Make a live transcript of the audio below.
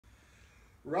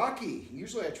Rocky.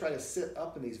 Usually I try to sit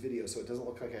up in these videos so it doesn't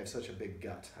look like I have such a big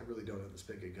gut. I really don't have this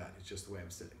big a gut. It's just the way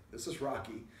I'm sitting. This is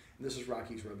Rocky, and this is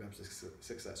Rocky's Roadmap to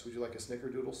Success. Would you like a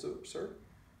snickerdoodle soup, sir?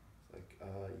 Like,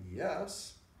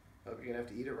 yes. Oh, you're going to have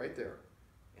to eat it right there.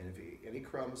 And if you, any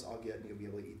crumbs I'll get, and you'll be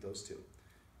able to eat those too.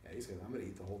 Yeah, I'm going to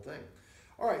eat the whole thing.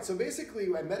 All right, so basically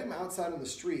I met him outside on the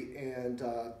street, and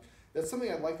that's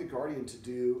something I'd like the Guardian to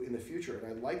do in the future.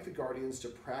 And I'd like the Guardians to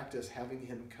practice having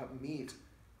him come meet.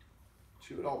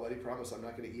 Chew it all, buddy. Promise I'm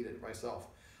not going to eat it myself.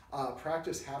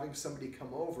 Practice having somebody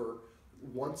come over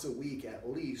once a week at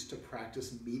least to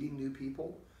practice meeting new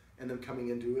people and then coming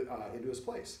into his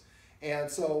place. And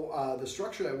so the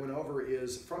structure I went over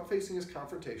is front facing is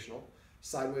confrontational,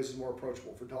 sideways is more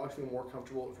approachable. For dogs, feel more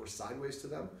comfortable if we're sideways to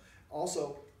them.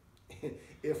 Also,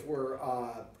 if we're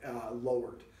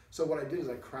lowered. So what I did is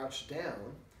I crouched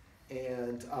down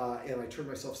and I turned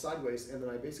myself sideways, and then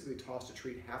I basically tossed a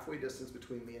treat halfway distance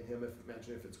between me and him.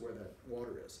 Imagine if it's where that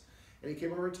water is. And he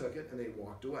came over and took it, and they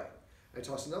walked away. I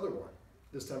tossed another one,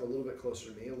 this time a little bit closer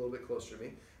to me, a little bit closer to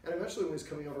me. And eventually when he was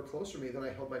coming over closer to me, then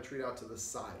I held my treat out to the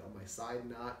side, on my side,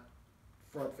 not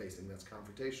front facing, that's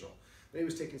confrontational. Then he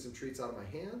was taking some treats out of my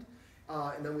hand,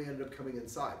 and then we ended up coming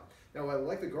inside. Now what I'd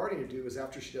like the Guardian to do is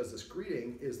after she does this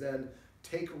greeting is then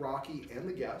take Rocky and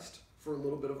the guest for a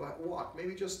little bit of a walk,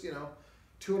 maybe just,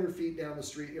 200 feet down the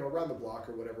street, around the block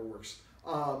or whatever works.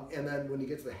 And then when you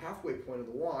get to the halfway point of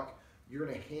the walk, you're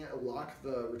going to lock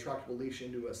the retractable leash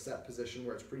into a set position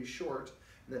where it's pretty short,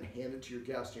 and then hand it to your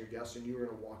guest, and you're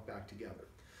going to walk back together.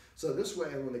 So this way,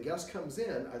 and when the guest comes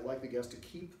in, I'd like the guest to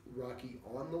keep Rocky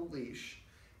on the leash,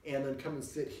 and then come and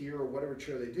sit here or whatever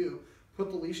chair they do, put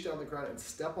the leash down on the ground and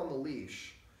step on the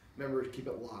leash. Remember to keep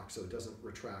it locked so it doesn't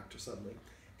retract suddenly.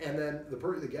 And then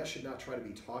the guest should not try to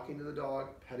be talking to the dog,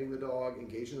 petting the dog,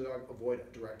 engaging the dog,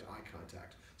 avoid direct eye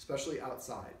contact, especially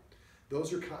outside.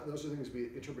 Those are things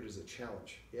we interpret as a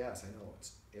challenge. Yes, I know,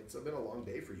 it's been a long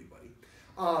day for you, buddy.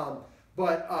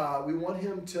 But we want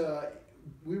him to,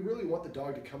 we really want the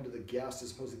dog to come to the guest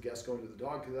as opposed to the guest going to the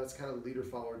dog, because that's kind of the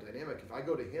leader-follower dynamic. If I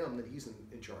go to him, then he's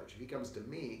in charge. If he comes to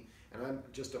me and I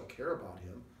just don't care about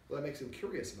him, well, that makes him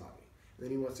curious about me. And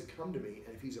then he wants to come to me,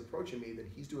 and if he's approaching me, then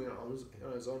he's doing it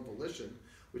on his own volition,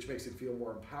 which makes him feel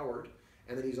more empowered.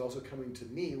 And then he's also coming to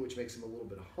me, which makes him a little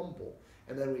bit humble.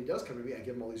 And then when he does come to me, I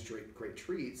give him all these great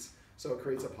treats, so it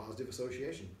creates a positive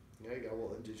association. Yeah, you got a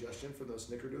little indigestion for those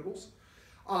snickerdoodles.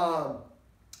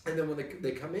 And then when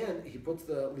they come in, he puts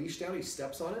the leash down, he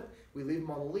steps on it, we leave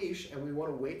him on the leash, and we want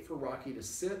to wait for Rocky to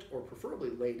sit or preferably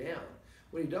lay down.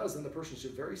 When he does, then the person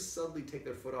should very subtly take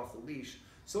their foot off the leash,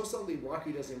 so subtly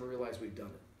Rocky doesn't even realize we've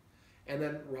done it. And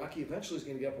then Rocky eventually is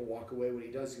going to get up and walk away. When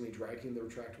he does, he's going to be dragging the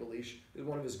retractable leash.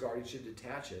 One of his guardians should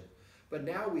detach it. But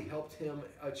now we helped him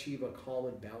achieve a calm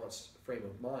and balanced frame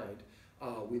of mind.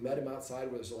 We met him outside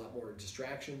where there's a lot more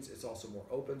distractions. It's also more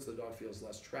open, so the dog feels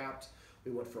less trapped.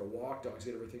 We went for a walk. Dogs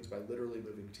get over things by literally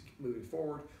moving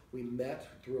forward. We met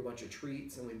through a bunch of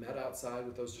treats, and we met outside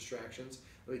with those distractions.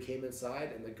 And we came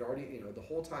inside, and the guardian, the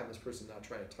whole time, this person not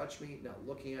trying to touch me, not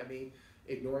looking at me,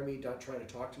 ignoring me, not trying to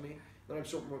talk to me. Then I'm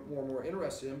sort of more and more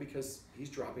interested in him because he's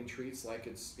dropping treats like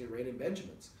it's raining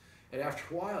Benjamins. And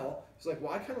after a while, he's like,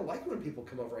 well, I kind of like when people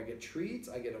come over. I get treats,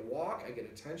 I get a walk, I get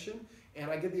attention, and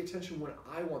I get the attention when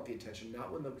I want the attention,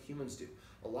 not when the humans do.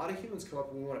 A lot of humans come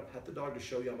up and we want to pet the dog to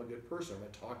show you I'm a good person. I'm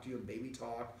going to talk to you and baby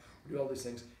talk, do all these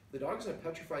things. If the dog's in a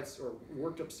petrified or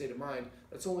worked up state of mind,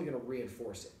 that's only going to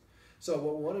reinforce it. So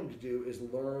what we want him to do is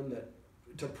learn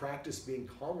to practice being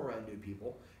calm around new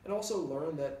people, and also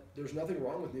learn that there's nothing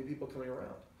wrong with new people coming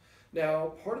around. Now,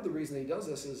 part of the reason he does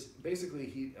this is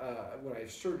basically when I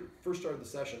first started the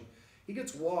session, he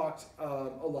gets walked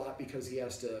a lot because he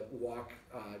has to walk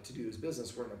to do his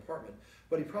business. We're in an apartment,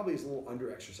 but he probably is a little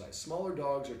under-exercised. Smaller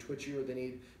dogs are twitchier. They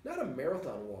need not a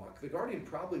marathon walk. The Guardian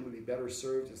probably would be better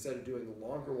served, instead of doing the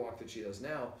longer walk that she does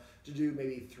now, to do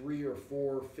maybe 3 or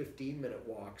 4 15-minute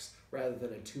walks rather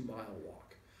than a 2-mile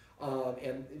walk.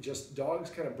 And just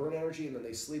dogs kind of burn energy, and then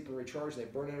they sleep and recharge, and they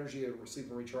burn energy and sleep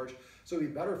and recharge. So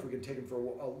it'd be better if we could take them for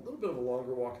a little bit of a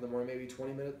longer walk in the morning, maybe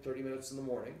 20 minutes, 30 minutes in the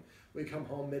morning. We come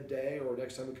home midday, or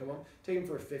next time we come home, take them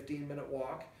for a 15-minute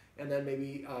walk, and then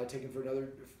maybe take him for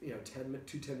another 2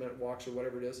 10-minute walks or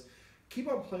whatever it is.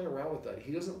 Keep on playing around with that.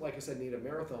 He doesn't, like I said, need a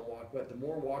marathon walk, but the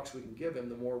more walks we can give him,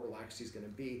 the more relaxed he's going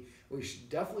to be. We should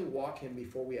definitely walk him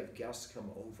before we have guests come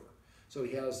over. So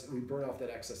we burn off that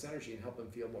excess energy and help him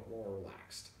feel more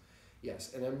relaxed.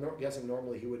 Yes, and I'm guessing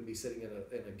normally he wouldn't be sitting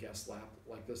in a guest lap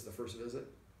like this the first visit.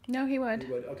 No, he would.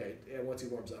 He would, okay, and once he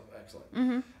warms up, excellent.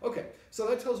 Mm-hmm. Okay, so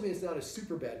that tells me it's not a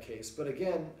super bad case, but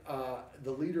again,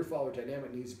 the leader-follower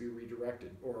dynamic needs to be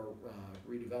redirected or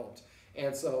redeveloped.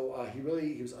 And so he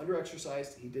was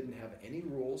under-exercised. He didn't have any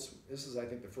rules. This is, I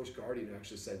think, the first guardian who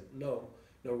actually said, no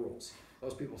rules.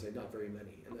 Most people say not very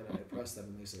many. And then I press them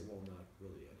and they say, well, not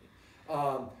really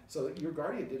any. So your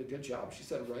guardian did a good job. She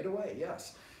said right away,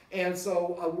 yes. And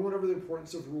so we went over the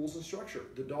importance of rules and structure.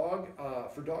 The dog,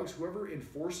 for dogs, whoever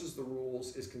enforces the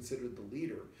rules is considered the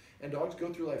leader. And dogs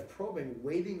go through life probing,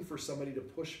 waiting for somebody to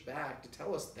push back to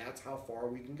tell us that's how far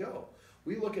we can go.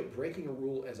 We look at breaking a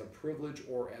rule as a privilege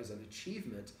or as an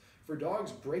achievement. For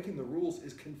dogs, breaking the rules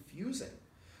is confusing.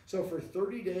 So for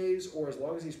 30 days, or as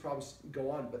long as these problems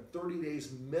go on, but 30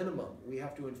 days minimum, we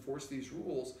have to enforce these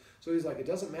rules. So he's like, it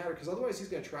doesn't matter, because otherwise he's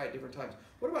going to try at different times.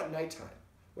 What about nighttime?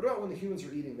 What about when the humans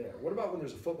are eating there? What about when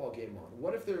there's a football game on?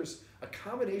 What if there's a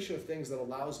combination of things that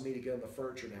allows me to get on the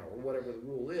furniture now, or whatever the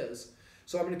rule is?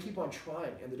 So I'm going to keep on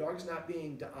trying. And the dog's not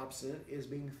being obstinate, is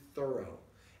being thorough.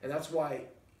 And that's why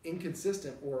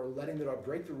inconsistent or letting the dog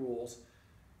break the rules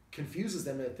confuses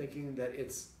them into thinking that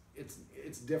it's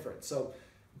different. So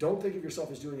don't think of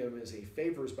yourself as doing them as a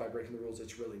favors by breaking the rules.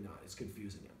 It's really not. It's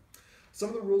confusing them. Some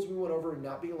of the rules we went over are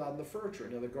not being allowed in the furniture.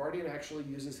 Now, the guardian actually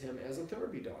uses him as a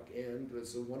therapy dog, and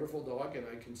it's a wonderful dog, and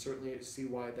I can certainly see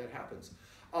why that happens,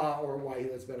 or why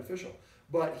that's beneficial.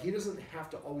 But he doesn't have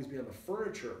to always be on the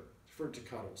furniture for it to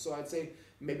cuddle. So I'd say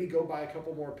maybe go buy a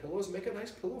couple more pillows, make a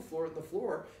nice pillow floor at the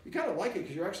floor. You kind of like it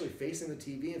because you're actually facing the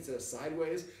TV instead of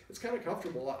sideways. It's kind of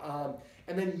comfortable.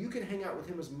 And then you can hang out with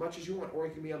him as much as you want, or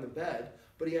he can be on the bed,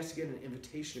 but he has to get an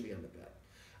invitation to be on the bed.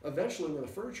 Eventually, when the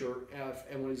furniture,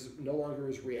 and when he's no longer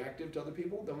as reactive to other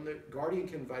people, then the guardian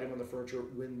can invite him on the furniture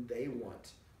when they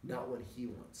want, not when he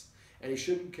wants. And he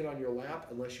shouldn't get on your lap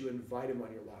unless you invite him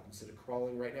on your lap. Instead of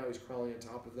crawling, right now he's crawling on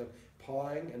top of them,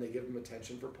 pawing, and they give him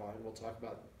attention for pawing. We'll talk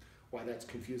about why that's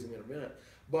confusing in a minute.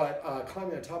 But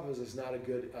climbing on top of us is not a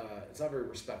good, it's not very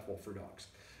respectful for dogs.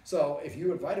 So if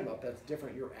you invite him up, that's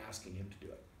different. You're asking him to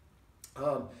do it.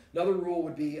 Another rule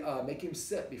would be make him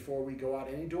sit before we go out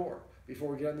any door,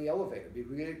 before we get on the elevator,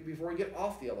 before we get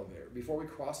off the elevator, before we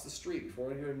cross the street, before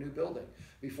we enter a new building,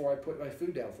 before I put my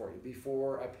food down for you,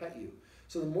 before I pet you.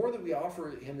 So the more that we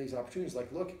offer him these opportunities,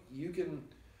 like, look, you can, and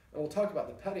we'll talk about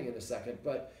the petting in a second,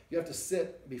 but you have to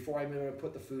sit before I'm going to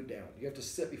put the food down. You have to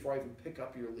sit before I even pick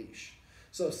up your leash.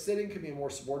 So sitting can be a more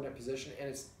subordinate position,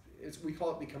 and we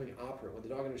call it becoming operant, when the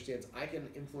dog understands I can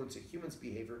influence a human's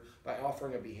behavior by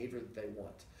offering a behavior that they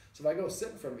want. So if I go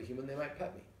sit in front of a human, they might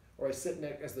pet me. Or I sit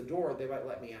next to the door, they might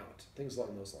let me out. Things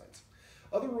along those lines.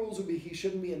 Other rules would be he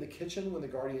shouldn't be in the kitchen when the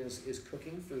guardian is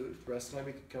cooking food. The rest of the time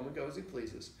he can come and go as he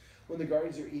pleases. When the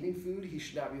guardians are eating food, he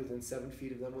should not be within 7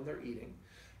 feet of them when they're eating.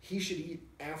 He should eat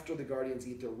after the guardians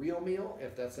eat their real meal.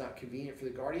 If that's not convenient for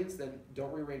the guardians, then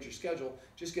don't rearrange your schedule.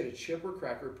 Just get a chip or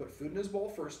cracker, put food in his bowl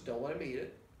first, don't let him eat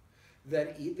it.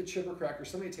 Then eat the chip or cracker.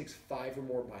 Somebody takes 5 or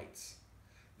more bites.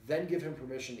 Then give him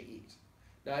permission to eat.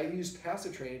 Now, I use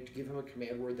passive training to give him a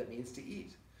command word that means to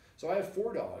eat. So I have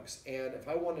 4 dogs, and if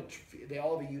I want to, they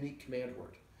all have a unique command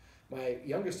word. My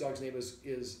youngest dog's name his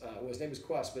name is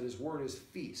Quest, but his word is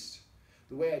feast.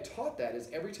 The way I taught that is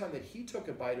every time that he took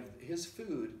a bite of his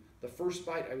food, the first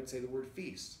bite, I would say the word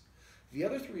feast. The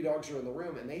other 3 dogs are in the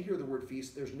room, and they hear the word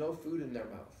feast. There's no food in their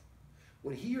mouth.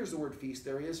 When he hears the word feast,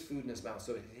 there is food in his mouth.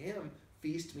 So to him,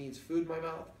 feast means food in my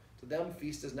mouth. To them,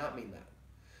 feast does not mean that.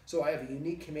 So I have a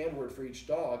unique command word for each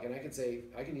dog, and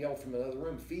I can yell from another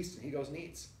room, feast, and he goes and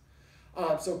eats.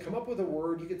 So come up with a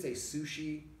word. You could say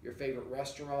sushi, your favorite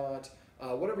restaurant,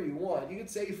 whatever you want. You could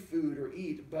say food or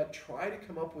eat, but try to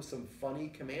come up with some funny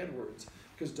command words,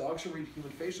 because dogs can read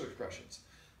human facial expressions.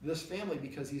 This family,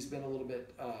 because he's been a little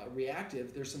bit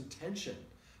reactive, there's some tension.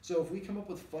 So if we come up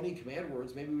with funny command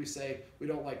words, maybe we say we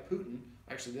don't like Putin.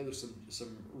 Actually, there's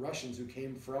some Russians who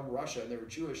came from Russia, and they were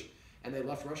Jewish, and they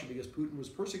left Russia because Putin was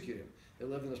persecuting them. They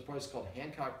lived in this place called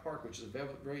Hancock Park, which is a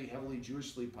very heavily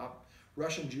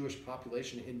Russian Jewish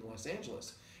population in Los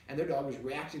Angeles, and their dog was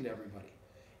reacting to everybody.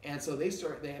 And so they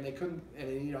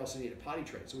also needed a potty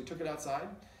train. So we took it outside,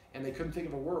 and they couldn't think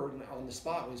of a word, and on the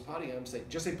spot when he's pottying, I'm saying,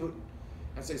 just say Putin.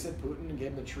 And so they said Putin and gave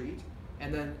him the treat.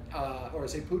 And then, or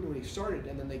say Putin when he started,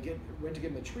 and then they went to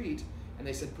give him a treat, and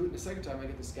they said Putin the second time. I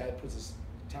get this guy that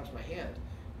taps my hand,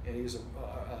 and he was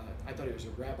I thought he was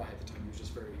a rabbi at the time. He was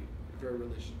just very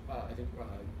religious, I think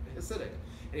Hasidic,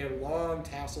 and he had long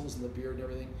tassels and the beard and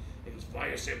everything. And he goes, "Why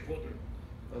you say Putin?"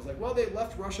 I was like, well, they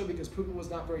left Russia because Putin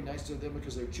was not very nice to them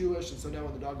because they're Jewish, and so now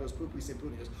when the dog goes poop, we say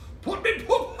Putin. He goes, "Put me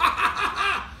poop!"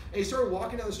 And he started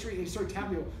walking down the street, and he started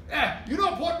tapping me. You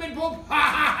don't put me poop!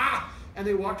 And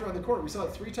they walked around the corner. We saw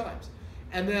it 3 times.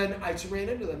 And then I ran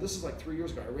into them. This is like 3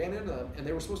 years ago. I ran into them, and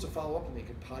they were supposed to follow up with me,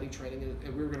 potty training, and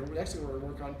next thing we were going to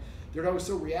work on, their dog was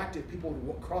so reactive, people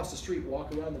would cross the street,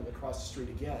 walk around them, and cross the street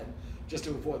again, just to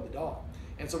avoid the dog.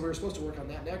 And so we were supposed to work on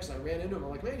that next. And I ran into him.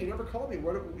 I'm like, man, you never called me.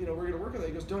 What, we're going to work on that.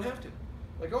 He goes, don't have to.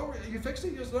 Like, oh, you fixed it?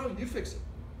 He goes, no, you fix it.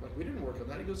 I'm like, we didn't work on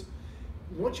that. He goes,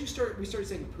 once we started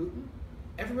saying Putin,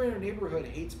 everybody in our neighborhood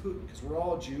hates Putin because we're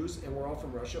all Jews and we're all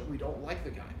from Russia. We don't like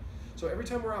the guy. So every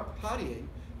time we're out pottying,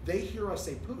 they hear us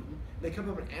say Putin. They come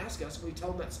up and ask us, and we tell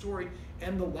them that story.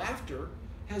 And the laughter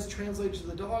has translated to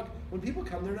the dog. When people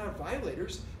come, they're not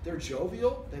violators. They're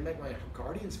jovial. They make my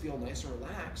guardians feel nice and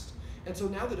relaxed. And so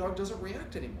now the dog doesn't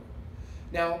react anymore.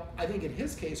 Now, I think in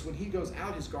his case, when he goes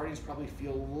out, his guardians probably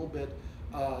feel a little bit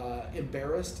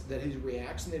embarrassed that he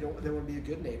reacts, and they want to be a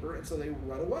good neighbor, and so they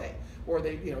run away, or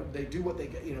they do what they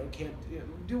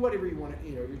can't do whatever you want to,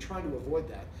 you're trying to avoid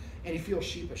that, and you feel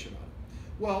sheepish about it.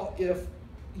 Well, if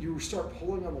you start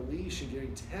pulling on the leash and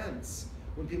getting tense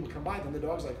when people come by, then the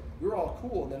dog's like, we're all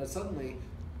cool, and then suddenly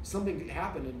something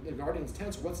happened and the guardian's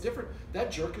tense. What's different?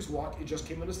 That jerk it just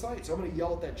came into sight, so I'm going to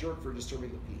yell at that jerk for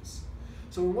disturbing the peace.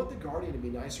 So we want the guardian to be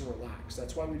nice and relaxed.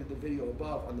 That's why we did the video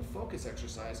above on the focus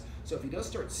exercise. So if he does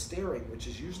start staring, which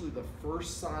is usually the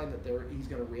first sign that he's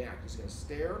going to react. He's going to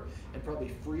stare and probably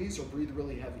freeze or breathe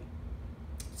really heavy.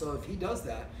 So if he does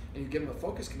that and you give him a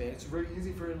focus command, it's very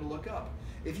easy for him to look up.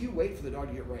 If you wait for the dog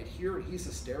to get right here and he's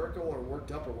hysterical or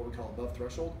worked up or what we call above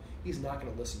threshold, he's not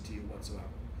going to listen to you whatsoever.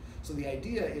 So the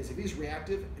idea is if he's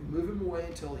reactive, move him away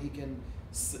until he can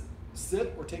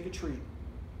sit or take a treat.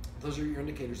 Those are your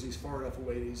indicators he's far enough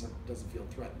away that he doesn't feel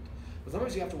threatened. But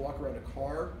sometimes you have to walk around a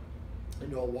car,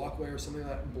 into a walkway or something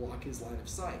like that and block his line of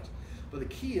sight. But the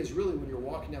key is really when you're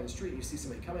walking down the street and you see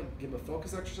somebody coming, give him a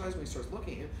focus exercise when he starts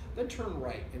looking at you, then turn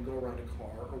right and go around a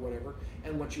car or whatever.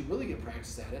 And once you really get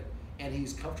practice at it, and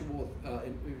he's comfortable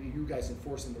with you guys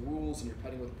enforcing the rules and you're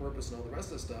petting with purpose and all the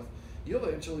rest of the stuff, you'll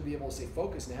eventually be able to stay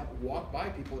focused and walk by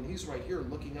people and he's right here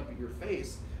looking up at your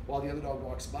face while the other dog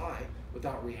walks by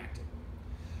without reacting.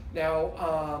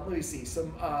 Now, let me see.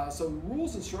 So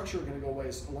rules and structure are going to go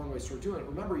a long ways toward doing it.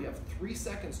 Remember, you have 3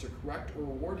 seconds to correct or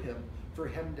reward him for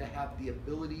him to have the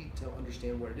ability to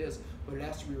understand what it is, but it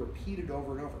has to be repeated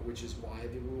over and over, which is why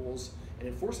the rules and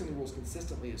enforcing the rules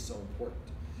consistently is so important.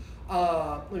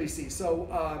 Let me see. So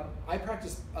I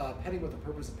practice petting with the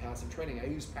purpose of passive training. I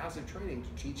use passive training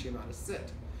to teach him how to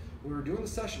sit. When we were doing the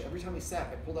session, every time he sat,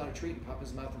 I pulled out a treat and popped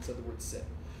his mouth and said the word sit.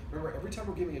 Remember, every time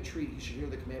we're giving a treat, he should hear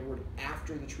the command word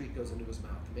after the treat goes into his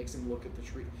mouth. It makes him look at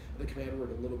the command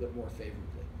word a little bit more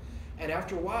favorably. And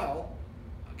after a while,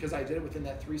 because I did it within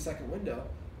that 3-second window,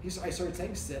 I started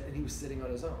saying sit, and he was sitting on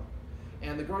his own.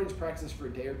 And the guardians practice for a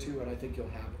day or two, and I think you'll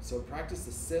have it. So practice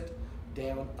the sit,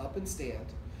 down, up, and stand.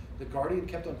 The guardian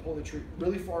kept on pulling the treat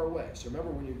really far away. So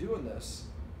remember, when you're doing this,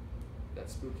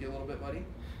 that's spooky a little bit, buddy.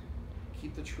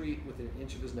 Keep the treat within an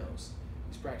inch of his nose.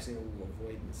 He's practicing a little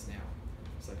avoidance now.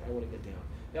 It's like, I want to get down.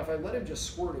 Now, if I let him just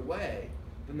squirt away,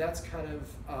 then that's kind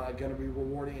of going to be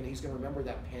rewarding, and he's going to remember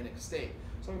that panic state.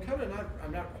 So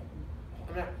I'm not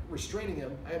restraining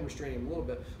him. I am restraining him a little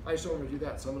bit. I just don't want to do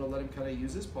that. So I'm going to let him kind of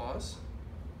use his paws,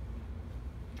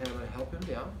 and I'm going to help him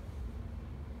down,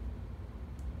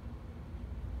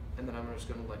 and then I'm just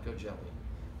going to let go gently.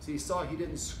 So you saw he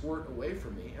didn't squirt away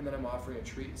from me, and then I'm offering a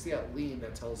treat. See that lean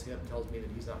that tells me that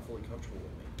he's not fully comfortable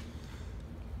with me.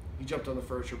 He jumped on the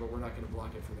furniture, but we're not going to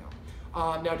block it for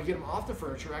now. Now to get him off the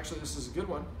furniture, actually this is a good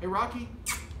one. Hey, Rocky.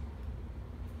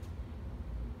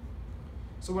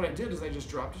 So what I did is I just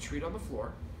dropped a treat on the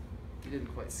floor. You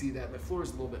didn't quite see that. My floor is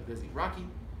a little bit busy. Rocky.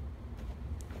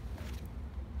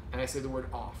 And I say the word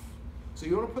off. So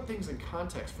you want to put things in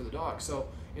context for the dog. So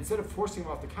instead of forcing him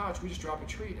off the couch, we just drop a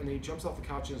treat, and then he jumps off the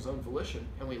couch in his own volition,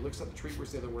 and when he looks at the treat, we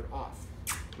say the word off.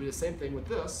 We do the same thing with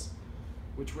this,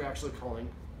 which we're actually calling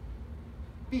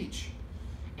beach.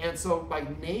 And so by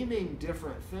naming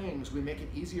different things, we make it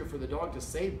easier for the dog to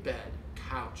say bed,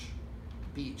 couch,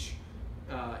 beach,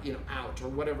 out, or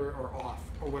whatever, or off,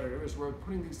 or whatever it is. We're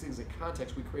putting these things in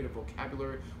context. We create a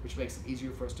vocabulary which makes it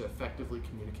easier for us to effectively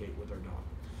communicate with our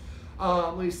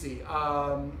dog. Let me see.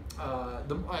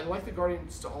 I like the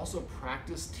guardians to also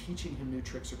practice teaching him new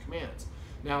tricks or commands.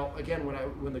 Now, again,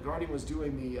 when the guardian was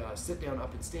doing the sit down,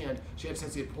 up, and stand, she had a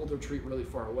sense he had pulled her treat really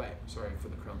far away. Sorry for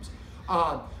the crumbs.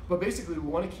 But basically, we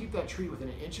want to keep that treat within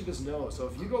an inch of his nose. So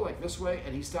if you go like this way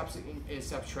and he stops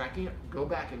tracking it, go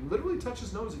back and literally touch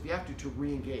his nose if you have to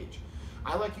re-engage.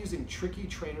 I like using Tricky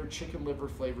Trainer chicken liver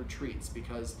flavored treats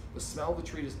because the smell of the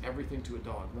treat is everything to a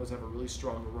dog. And those have a really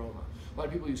strong aroma. A lot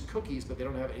of people use cookies, but they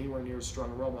don't have anywhere near as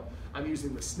strong aroma. I'm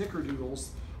using the Snickerdoodles.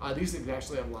 These things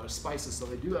actually have a lot of spices, so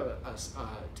they do have a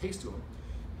taste to them.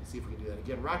 Let's see if we can do that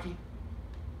again. Rocky.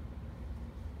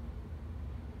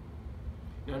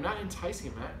 Now, I'm not enticing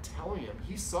him, I'm not telling him.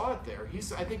 He saw it there.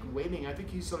 He's, I think, waiting. I think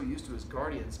he's so used to his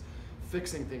guardians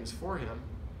fixing things for him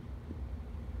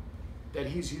that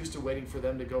he's used to waiting for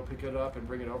them to go pick it up and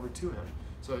bring it over to him.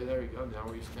 So there you go.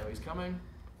 Now he's coming.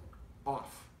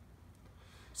 Off.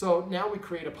 So now we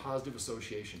create a positive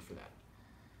association for that.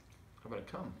 How about a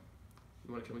come?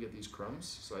 You want to come and get these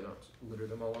crumbs so I don't litter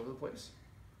them all over the place?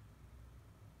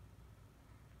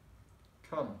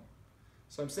 Come.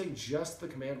 So I'm saying just the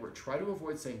command word. Try to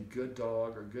avoid saying good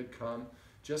dog or good come.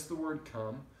 Just the word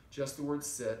come, just the word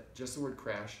sit, just the word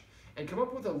crash. And come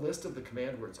up with a list of the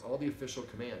command words, all the official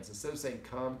commands. Instead of saying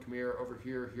come here, over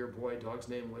here, here boy, dog's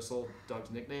name, whistle,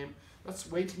 dog's nickname, that's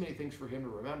way too many things for him to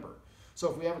remember. So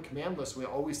if we have a command list, we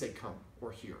always say come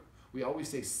or here. We always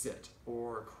say sit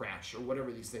or crash or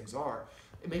whatever these things are.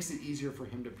 It makes it easier for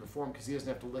him to perform because he doesn't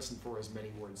have to listen for as many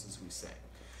words as we say.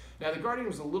 Now the guardian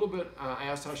was a little bit, I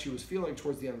asked how she was feeling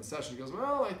towards the end of the session. She goes,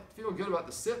 well, I feel good about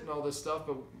the sit and all this stuff,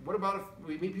 but what about if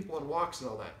we meet people on walks and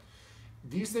all that?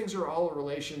 These things are all a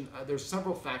relation. There's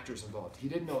several factors involved. He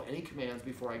didn't know any commands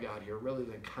before I got here, really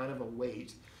than kind of a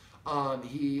wait.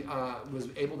 He was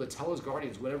able to tell his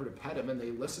guardians whenever to pet him, and they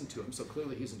listened to him, so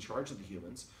clearly he's in charge of the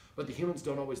humans. But the humans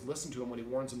don't always listen to him when he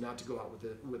warns them not to go out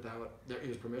without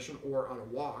his permission or on a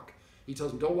walk. He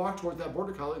tells them, don't walk towards that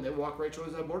border collie, and they walk right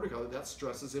towards that border collie. That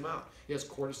stresses him out. He has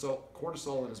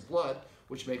cortisol in his blood,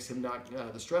 which makes him not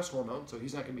the stress hormone, so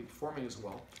he's not going to be performing as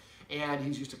well. And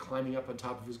he's used to climbing up on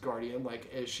top of his guardian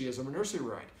like as she is on a nursery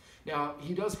ride. Now,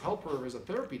 he does help her as a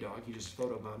therapy dog. He just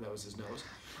photobombed, that was his nose.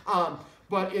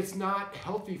 But it's not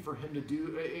healthy for him to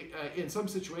do, in some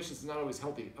situations, it's not always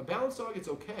healthy. A balanced dog, it's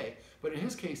okay. But in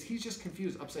his case, he's just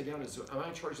confused upside down as to, am I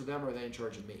in charge of them or are they in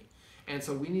charge of me? And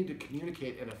so we need to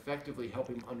communicate and effectively help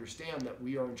him understand that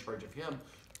we are in charge of him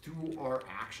through our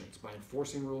actions, by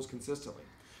enforcing rules consistently,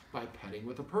 by petting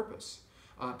with a purpose.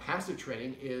 Passive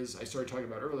training is, I started talking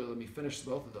about earlier, let me finish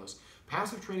both of those.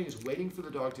 Passive training is waiting for the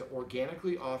dog to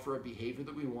organically offer a behavior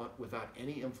that we want without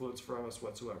any influence from us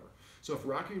whatsoever. So if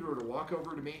Rocky were to walk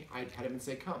over to me, I'd pet him and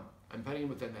say, come. I'm petting him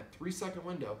within that 3-second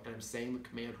window, and I'm saying the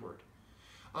command word.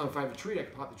 If I have a treat, I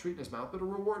can pop the treat in his mouth, but a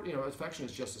reward, affection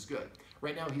is just as good.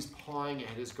 Right now, he's pawing at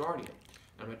his guardian.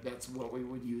 And that's what we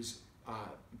would use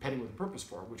petting with a purpose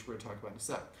for, which we're going to talk about in a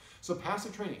sec. So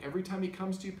passive training, every time he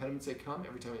comes to you, pet him and say come.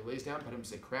 Every time he lays down, pet him and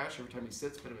say crash. Every time he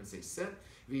sits, pet him and say sit.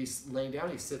 If he's laying down,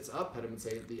 he sits up, pet him and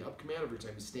say the up command. Every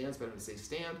time he stands, pet him and say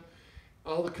stand.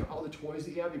 All the toys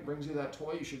that you have, he brings you that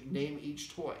toy. You should name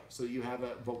each toy so you have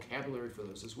a vocabulary for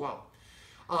those as well.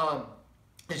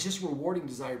 It's just rewarding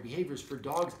desired behaviors. For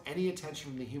dogs, any attention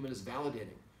from the human is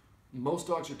validating. Most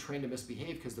dogs are trained to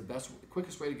misbehave because the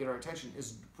quickest way to get our attention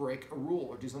is break a rule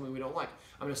or do something we don't like.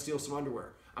 I'm going to steal some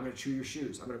underwear. I'm going to chew your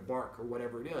shoes. I'm going to bark or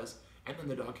whatever it is. And then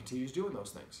the dog continues doing those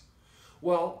things.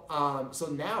 Well, so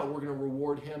now we're going to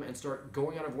reward him and start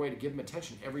going out of our way to give him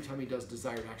attention. Every time he does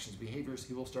desired actions, behaviors,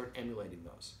 he will start emulating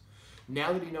those.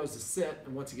 Now that he knows to sit,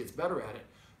 and once he gets better at it,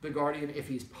 the guardian, if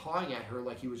he's pawing at her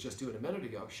like he was just doing a minute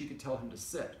ago, she could tell him to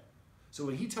sit. So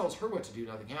when he tells her what to do,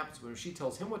 nothing happens. When she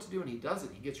tells him what to do and he does it,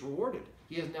 he gets rewarded.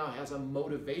 He now has a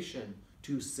motivation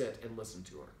to sit and listen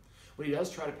to her. When he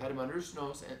does, try to pet him under his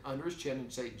nose and under his chin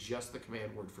and say just the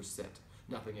command word for sit,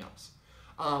 nothing else.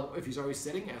 If he's always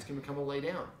sitting, ask him to come and lay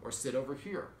down or sit over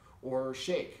here or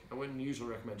shake. I wouldn't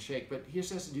usually recommend shake, but he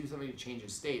just has to do something to change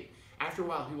his state. After a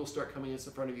while, he will start coming in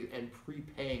front of you and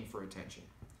prepaying for attention.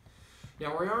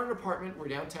 Now, we are in an apartment, we're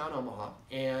downtown Omaha,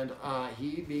 and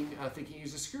he, thinking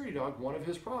he's a security dog, one of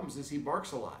his problems is he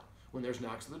barks a lot when there's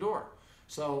knocks at the door.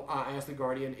 So I asked the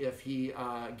guardian if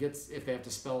they have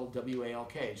to spell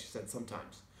W-A-L-K. She said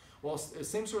sometimes. Well,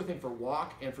 same sort of thing for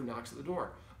walk and for knocks at the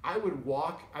door. I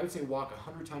would say walk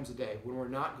 100 times a day when we're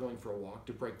not going for a walk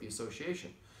to break the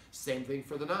association. Same thing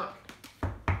for the knock.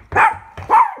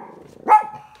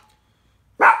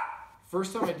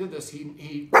 First time I did this,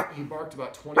 he barked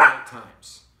about 28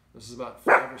 times. This is about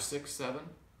 5 or 6, 7,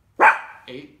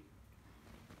 8.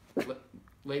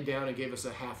 Laid down and gave us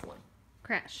a half one.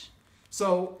 Crash.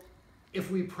 So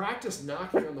if we practice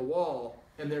knocking on the wall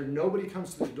and nobody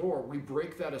comes to the door, we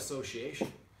break that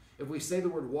association. If we say the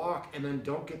word walk and then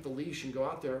don't get the leash and go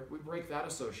out there, we break that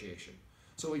association.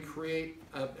 So we create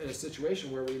a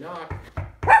situation where we knock,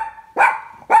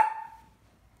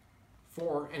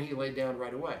 4, and he laid down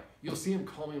right away. You'll see him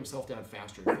calming himself down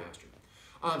faster and faster.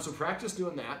 So practice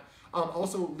doing that.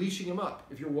 Also leashing him up.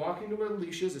 If you're walking to where the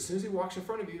leash is, as soon as he walks in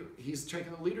front of you, he's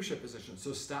taking the leadership position.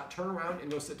 So stop, turn around,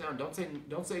 and go sit down. Don't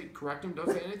say correct him. Don't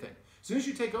say anything. As soon as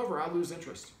you take over, I lose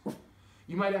interest.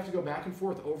 You might have to go back and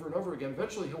forth over and over again.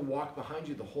 Eventually, he'll walk behind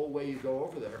you the whole way you go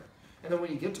over there. And then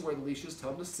when you get to where the leash is,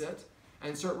 tell him to sit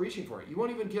and start reaching for it. You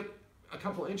won't even get a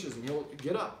couple inches, and he'll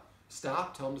get up.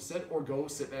 Stop, tell him to sit, or go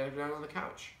sit back down on the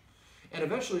couch. And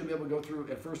eventually you'll be able to go through,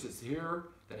 at first it's here,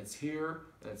 then it's here,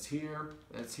 then it's here,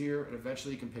 then it's here, and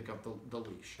eventually you can pick up the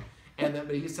leash. And then,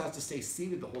 but he just has to stay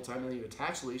seated the whole time, and then you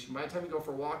attach the leash. And by the time you go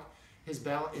for a walk, his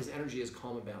energy is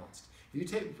calm and balanced.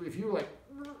 If you like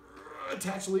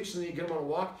attach the leash and then you get him on a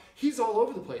walk, he's all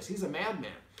over the place. He's a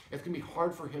madman. It's gonna be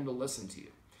hard for him to listen to you.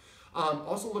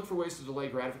 Also look for ways to delay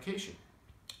gratification.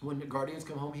 When the guardians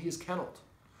come home, he is kenneled.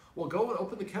 Well, go and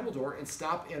open the kennel door and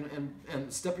stop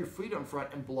and step your feet on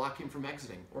front and block him from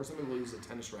exiting. Or somebody will use a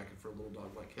tennis racket for a little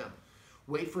dog like him.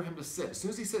 Wait for him to sit. As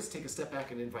soon as he sits, take a step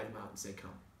back and invite him out and say,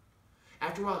 come.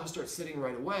 After a while, he'll start sitting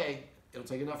right away. It'll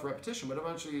take enough repetition, but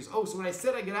eventually he's, oh, so when I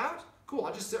sit, I get out? Cool,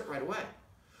 I'll just sit right away.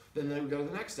 Then we go to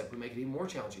the next step. We make it even more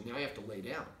challenging. Now you have to lay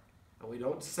down. And we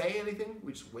don't say anything.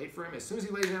 We just wait for him. As soon as he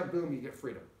lays down, boom, you get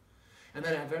freedom. And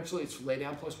then eventually it's lay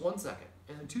down plus 1 second,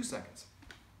 and then 2 seconds.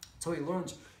 So he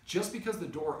learns just because the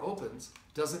door opens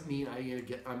doesn't mean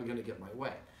I'm going to get my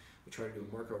way. We try to do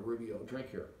a Marco Rubio drink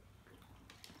here.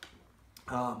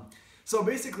 So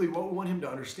basically what we want him to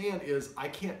understand is I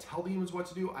can't tell the humans what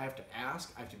to do. I have to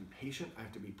ask. I have to be patient. I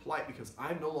have to be polite because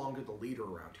I'm no longer the leader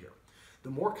around here. The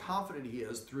more confident he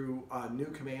is through new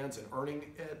commands and earning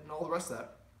it and all the rest of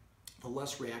that, the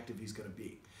less reactive he's going to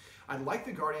be. I like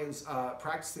the guardians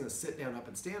practicing the sit down, up,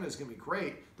 and stand is going to be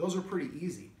great. Those are pretty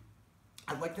easy.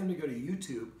 I'd like them to go to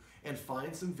YouTube and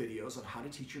find some videos on how to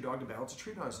teach your dog to balance a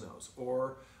treat on his nose,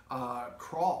 or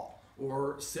crawl,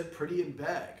 or sit pretty and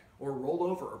beg, or roll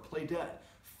over, or play dead.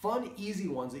 Fun, easy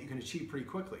ones that you can achieve pretty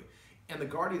quickly. And the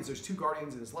guardians, there's 2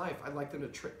 guardians in his life. I'd like them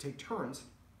to take turns.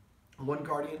 One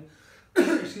guardian,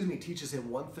 excuse me, teaches him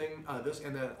one thing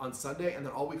and then on Sunday, and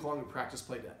then all week long we practice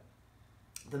play dead.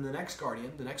 Then the next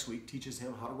guardian, the next week, teaches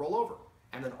him how to roll over,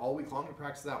 and then all week long we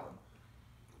practice that one.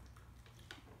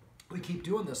 We keep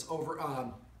doing this over,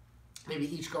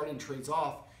 maybe each guardian trades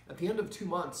off. At the end of 2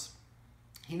 months,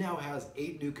 he now has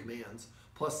 8 new commands,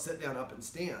 plus sit down, up, and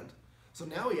stand. So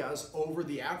now he has over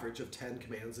the average of 10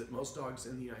 commands that most dogs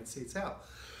in the United States have.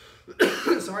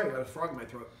 Sorry, I got a frog in my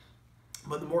throat.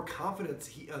 But the more confidence,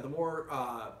 the more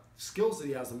skills that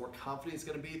he has, the more confident he's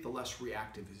going to be, the less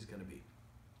reactive he's going to be.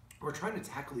 We're trying to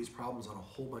tackle these problems on a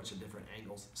whole bunch of different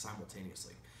angles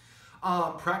simultaneously.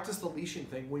 Practice the leashing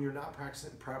thing when you're not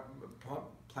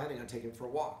planning on taking him for a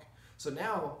walk. So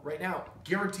now, right now,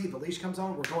 guaranteed the leash comes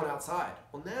on, we're going outside.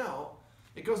 Well, now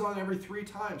it goes on every 3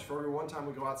 times for every 1 time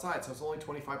we go outside, so it's only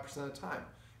 25% of the time.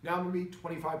 Now I'm going to be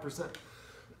 25%,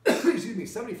 excuse me,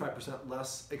 75%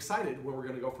 less excited when we're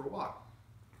going to go for a walk.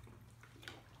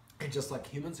 And just like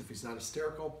humans, if he's not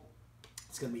hysterical,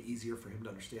 it's going to be easier for him to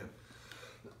understand.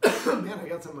 Man, I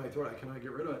got something in my throat. I cannot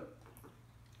get rid of it.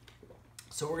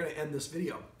 So we're going to end this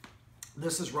video.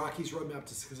 This is Rocky's Roadmap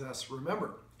to Success.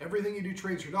 Remember, everything you do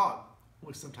trains your dog.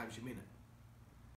 Only sometimes you mean it.